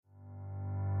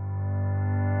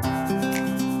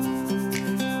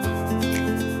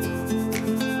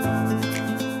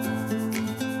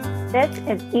This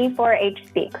is E4H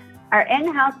Speaks, our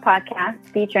in-house podcast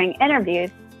featuring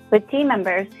interviews with team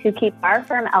members who keep our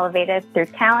firm elevated through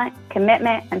talent,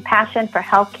 commitment, and passion for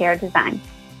healthcare design.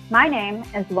 My name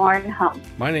is Lauren Holmes.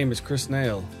 My name is Chris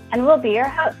Nail. And we'll be your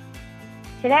hosts.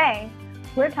 Today,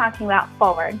 we're talking about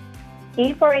Forward,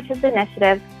 E4H's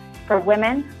initiative for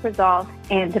women, resolve,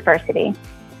 and diversity.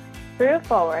 Through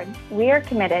Forward, we are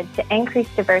committed to increase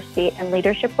diversity in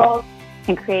leadership roles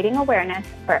and creating awareness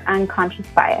for unconscious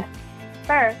bias.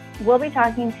 First, we'll be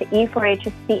talking to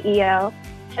E4H's CEO,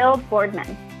 Jill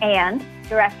Boardman, and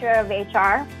Director of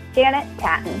HR, Janet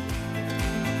Tatton.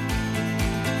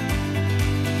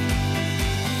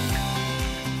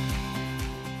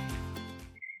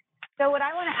 So what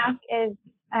I want to ask is,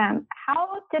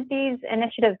 how did these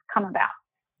initiatives come about?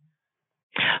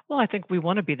 Well, I think we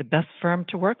want to be the best firm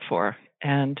to work for.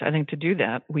 And I think to do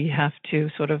that, we have to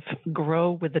sort of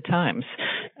grow with the times.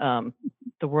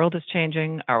 The world is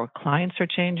changing. Our clients are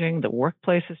changing. The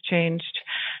workplace has changed.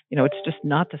 It's just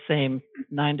not the same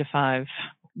 9-to-5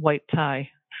 white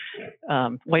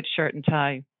shirt and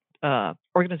tie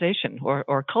organization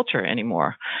or culture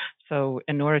anymore. So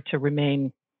in order to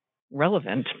remain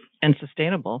relevant and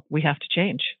sustainable, we have to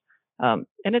change. And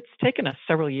it's taken us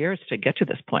several years to get to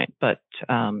this point, but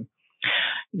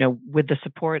with the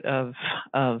support of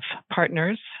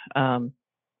partners,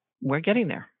 we're getting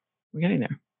there.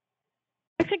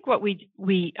 I think what we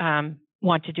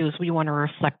want to do is we want to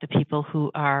reflect the people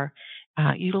who are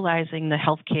utilizing the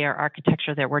healthcare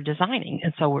architecture that we're designing.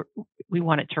 And so we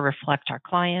want it to reflect our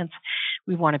clients.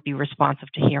 We want to be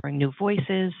responsive to hearing new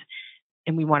voices,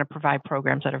 and we want to provide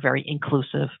programs that are very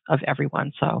inclusive of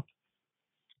everyone.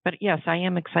 But yes, I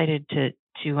am excited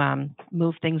to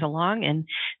move things along, and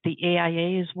the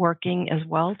AIA is working as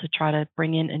well to try to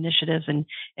bring in initiatives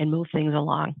and move things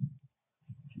along.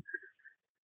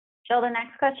 Jill, the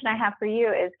next question I have for you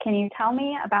is, can you tell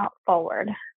me about Forward?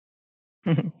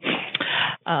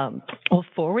 Well,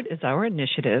 Forward is our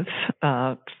initiative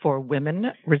for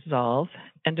women, resolve,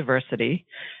 and diversity.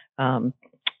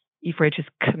 E4H is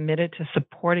committed to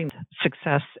supporting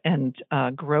success and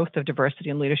growth of diversity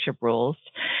and leadership roles,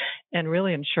 and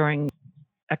really ensuring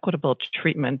equitable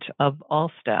treatment of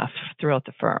all staff throughout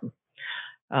the firm.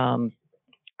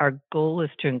 Our goal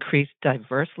is to increase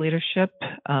diverse leadership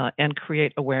and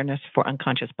create awareness for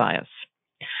unconscious bias.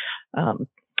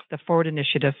 The Forward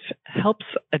initiative helps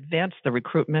advance the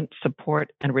recruitment,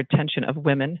 support, and retention of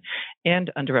women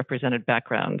and underrepresented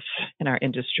backgrounds in our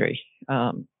industry.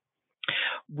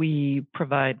 We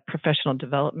provide professional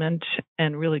development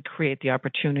and really create the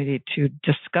opportunity to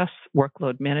discuss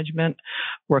workload management,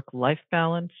 work-life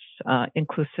balance,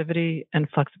 inclusivity, and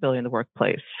flexibility in the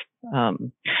workplace.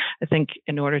 I think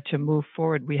in order to move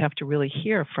forward, we have to really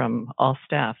hear from all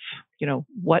staff,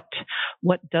 what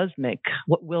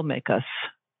will make us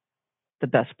the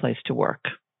best place to work.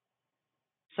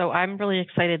 So I'm really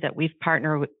excited that we've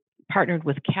partnered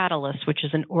with Catalyst, which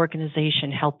is an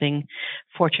organization helping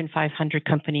Fortune 500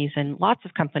 companies and lots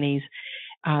of companies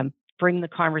bring the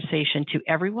conversation to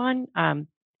everyone,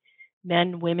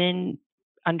 men, women,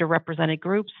 underrepresented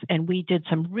groups. And we did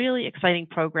some really exciting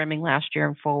programming last year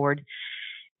in Forward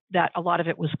that a lot of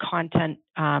it was content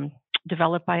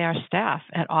developed by our staff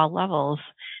at all levels.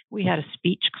 We had a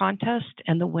speech contest,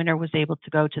 and the winner was able to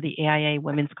go to the AIA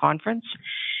Women's Conference.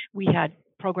 We had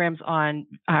programs on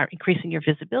increasing your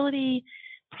visibility,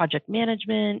 project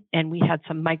management, and we had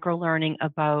some micro learning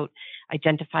about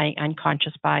identifying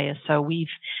unconscious bias. So we've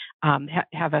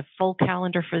have a full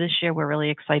calendar for this year. We're really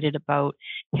excited about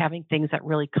having things that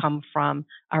really come from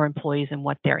our employees and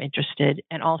what they're interested,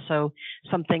 and also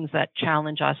some things that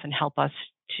challenge us and help us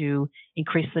to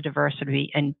increase the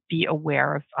diversity and be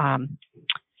aware of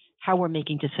how we're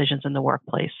making decisions in the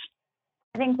workplace.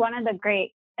 I think one of the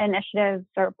great initiatives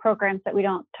or programs that we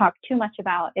don't talk too much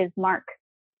about is MARC.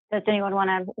 Does anyone want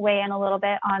to weigh in a little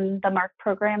bit on the MARC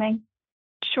programming?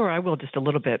 Sure, I will just a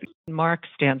little bit. MARC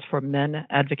stands for Men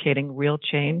Advocating Real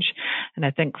Change. And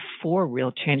I think for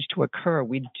real change to occur,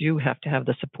 we do have to have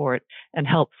the support and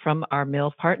help from our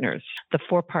male partners. The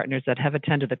 4 partners that have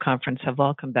attended the conference have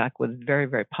all come back with very,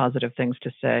 very positive things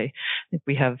to say. I think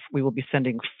we will be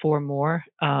sending 4 more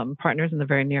partners in the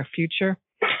very near future.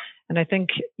 And I think,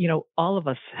 all of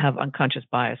us have unconscious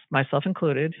bias, myself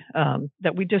included,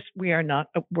 that we're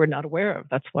not aware of.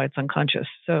 That's why it's unconscious.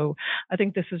 So I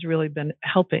think this has really been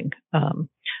helping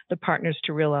the partners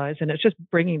to realize, and it's just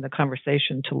bringing the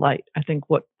conversation to light. I think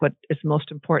what is most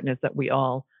important is that we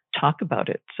all talk about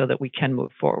it so that we can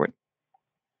move forward.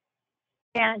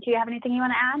 Janet, do you have anything you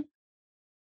want to add?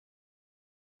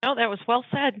 No, that was well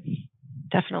said.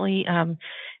 Definitely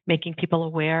making people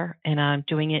aware and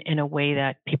doing it in a way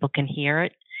that people can hear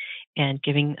it, and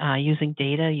giving using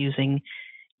data, using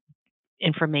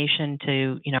information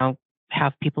to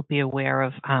have people be aware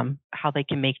of how they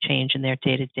can make change in their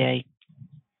day-to-day.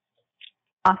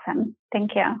 Awesome.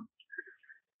 Thank you.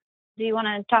 Do you want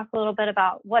to talk a little bit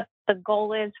about what the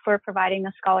goal is for providing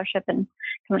the scholarship and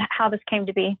how this came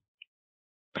to be?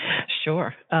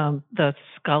 Sure. The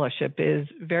scholarship is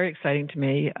very exciting to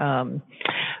me.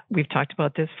 We've talked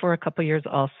about this for a couple of years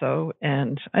also,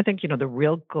 and I think, the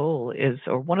real goal is,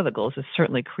 or one of the goals is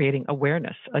certainly creating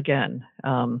awareness again.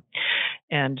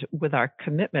 And with our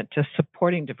commitment to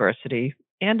supporting diversity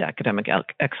and academic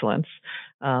excellence,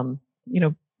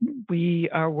 we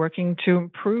are working to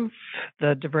improve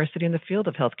the diversity in the field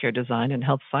of healthcare design and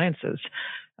health sciences.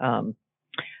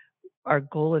 Our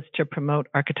goal is to promote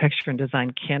architecture and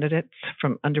design candidates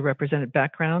from underrepresented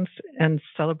backgrounds and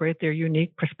celebrate their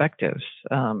unique perspectives.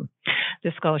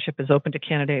 This scholarship is open to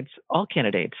all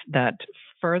candidates that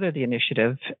further the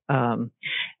initiative,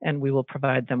 and we will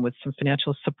provide them with some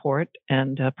financial support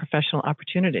and professional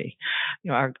opportunity.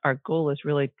 Our goal is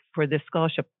really for this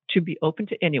scholarship to be open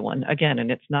to anyone, again,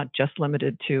 and it's not just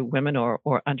limited to women or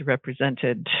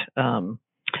underrepresented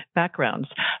backgrounds,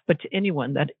 but to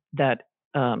anyone that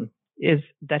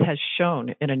has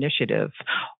shown an initiative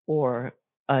or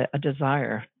a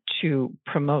desire to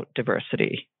promote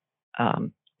diversity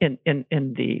in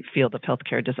the field of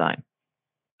healthcare design.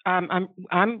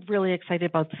 I'm really excited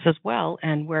about this as well,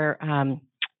 and we're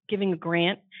giving a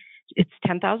grant. It's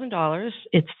 $10,000.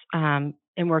 It's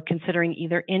and we're considering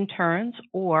either interns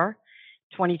or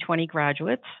 2020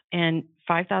 graduates, and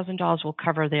 $5,000 will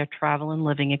cover their travel and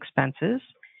living expenses,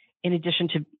 in addition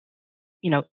to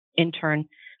intern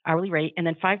hourly rate, and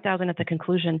then $5,000 at the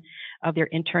conclusion of their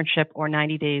internship or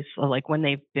 90 days, so like when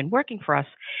they've been working for us.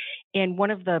 And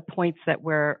one of the points that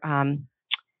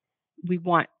we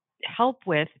want help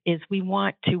with is we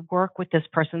want to work with this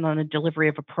person on the delivery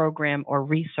of a program or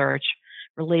research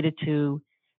related to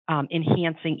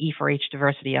enhancing E4H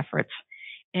diversity efforts.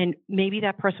 And maybe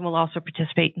that person will also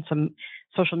participate in some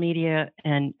social media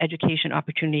and education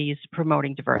opportunities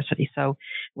promoting diversity. So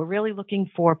we're really looking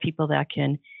for people that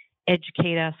can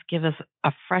educate us, give us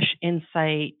a fresh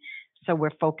insight, so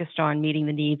we're focused on meeting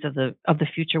the needs of the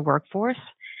future workforce,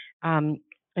 and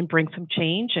bring some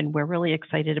change. And we're really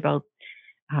excited about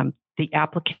the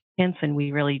applicants, and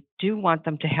we really do want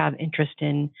them to have interest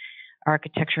in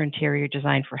architecture, interior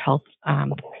design for health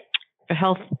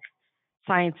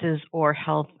sciences or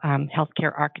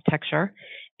healthcare architecture.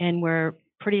 And we're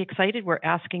pretty excited. We're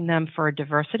asking them for a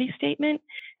diversity statement,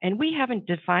 and we haven't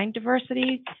defined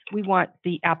diversity. We want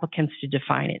the applicants to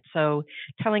define it. So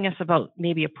telling us about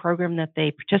maybe a program that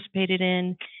they participated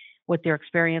in, what their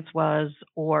experience was,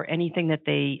 or anything that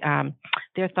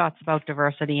their thoughts about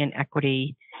diversity and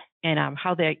equity, and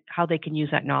how they can use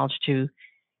that knowledge to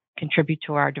contribute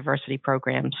to our diversity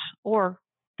programs or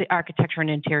the architecture and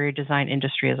interior design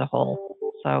industry as a whole.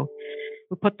 So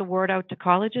we put the word out to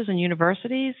colleges and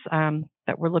universities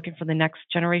that we're looking for the next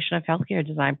generation of healthcare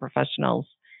design professionals.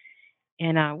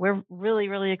 And we're really,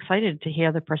 really excited to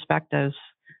hear the perspectives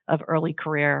of early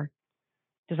career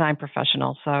design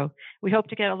professionals. So we hope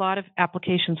to get a lot of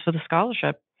applications for the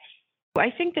scholarship.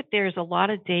 I think that there's a lot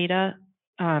of data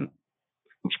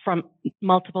from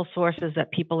multiple sources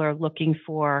that people are looking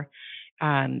for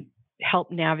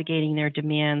help navigating their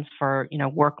demands for,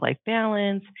 work-life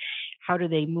balance. How do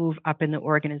they move up in the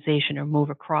organization or move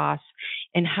across?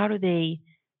 And how do they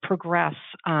progress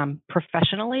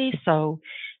professionally? So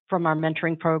from our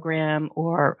mentoring program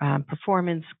or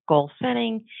performance goal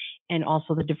setting, and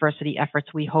also the diversity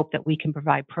efforts, we hope that we can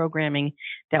provide programming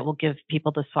that will give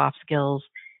people the soft skills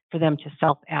for them to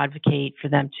self-advocate, for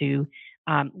them to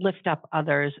lift up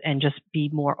others and just be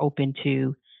more open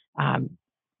to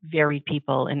varied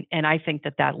people. And I think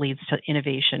that leads to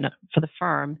innovation for the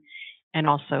firm, and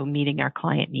also meeting our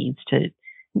client needs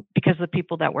because the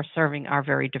people that we're serving are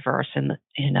very diverse, and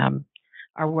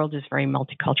our world is very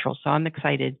multicultural. So I'm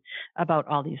excited about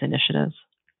all these initiatives.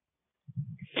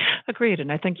 Agreed.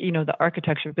 And I think, the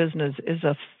architecture business is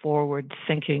a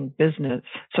forward-thinking business.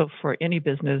 So for any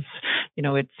business,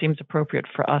 it seems appropriate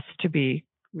for us to be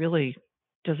really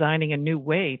designing a new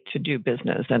way to do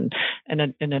business and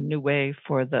a new way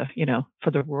for the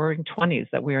roaring 20s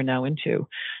that we are now into.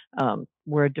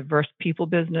 We're a diverse people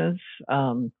business.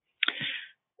 And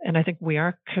I think we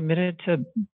are committed to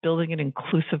building an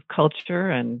inclusive culture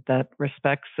and that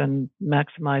respects and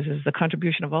maximizes the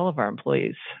contribution of all of our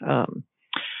employees.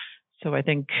 So I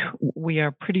think we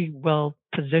are pretty well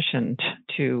positioned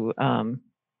to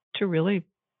really,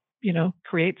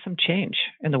 create some change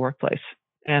in the workplace.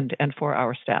 and for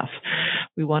our staff.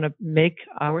 We want to make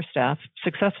our staff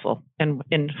successful in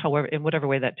whatever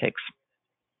way that takes.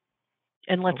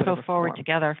 And let's go forward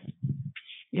together.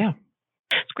 Yeah.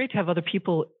 It's great to have other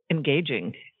people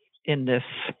engaging in this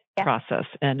process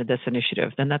and this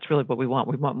initiative. And that's really what we want.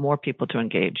 We want more people to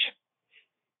engage.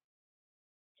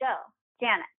 Jill,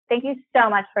 Janet, thank you so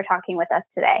much for talking with us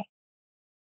today.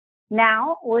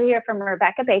 Now we'll hear from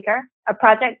Rebecca Baker, a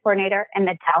project coordinator in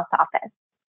the Taos office.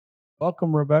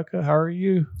 Welcome, Rebecca. How are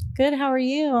you? Good. How are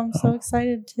you? I'm so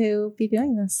excited to be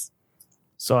doing this.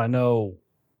 So I know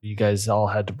you guys all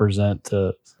had to present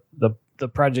to the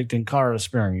project in Colorado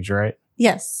Springs, right?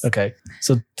 Yes. Okay.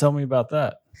 So tell me about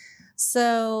that.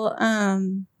 So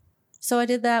I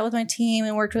did that with my team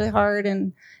and worked really hard,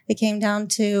 and it came down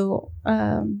to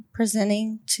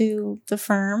presenting to the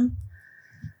firm.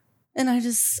 And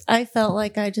I felt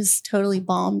like I just totally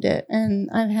bombed it. And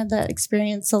I've had that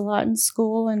experience a lot in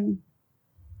school and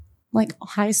like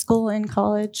high school and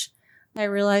college. I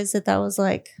realized that was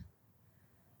like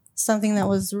something that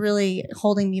was really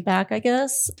holding me back, I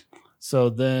guess. So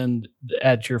then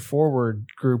at your forward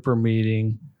grouper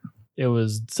meeting, there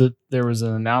was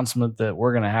an announcement that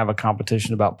we're going to have a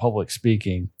competition about public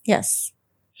speaking. Yes.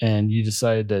 And you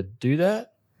decided to do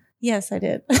that? Yes, I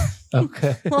did.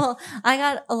 Okay. Well, I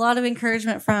got a lot of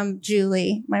encouragement from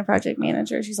Julie, my project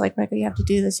manager. She's like, Becca, you have to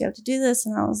do this. You have to do this.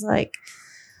 And I was like,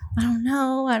 I don't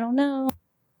know.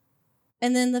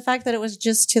 And then the fact that it was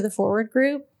just to the forward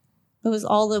group, it was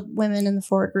all the women in the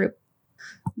forward group,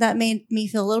 that made me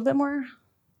feel a little bit more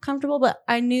comfortable. But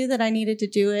I knew that I needed to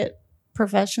do it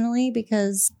professionally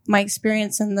because my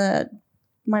experience in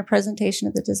my presentation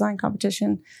at the design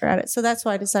competition at it. So that's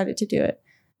why I decided to do it.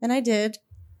 And I did.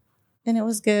 And it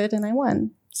was good, and I won.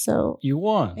 So you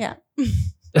won. Yeah.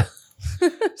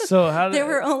 So how did there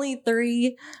were only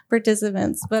 3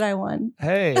 participants, but I won.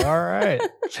 Hey, all right.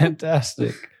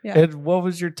 Fantastic. Yeah. And what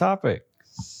was your topic?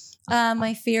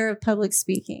 My fear of public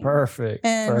speaking. Perfect.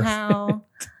 And how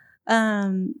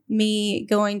me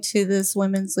going to this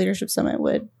women's leadership summit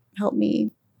would help me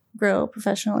grow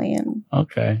professionally. And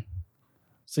okay.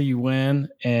 So you win,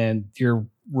 and your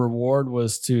reward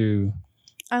was to...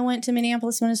 I went to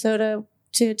Minneapolis, Minnesota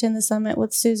to attend the summit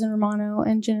with Susan Romano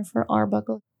and Jennifer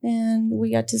Arbuckle. And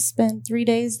we got to spend 3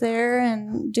 days there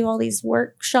and do all these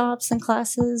workshops and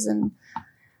classes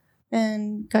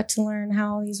and got to learn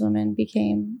how these women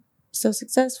became so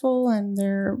successful and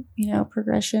their,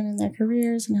 progression in their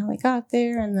careers and how they got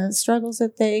there and the struggles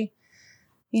that they,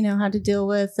 had to deal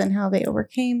with and how they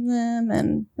overcame them.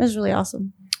 And it was really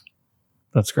awesome.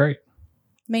 That's great.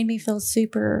 Made me feel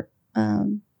super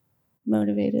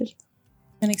motivated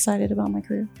and excited about my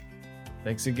career.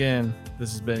 Thanks again.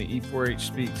 This has been E4H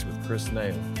Speaks with Chris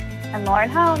Nail And Lauren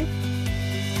Holmes.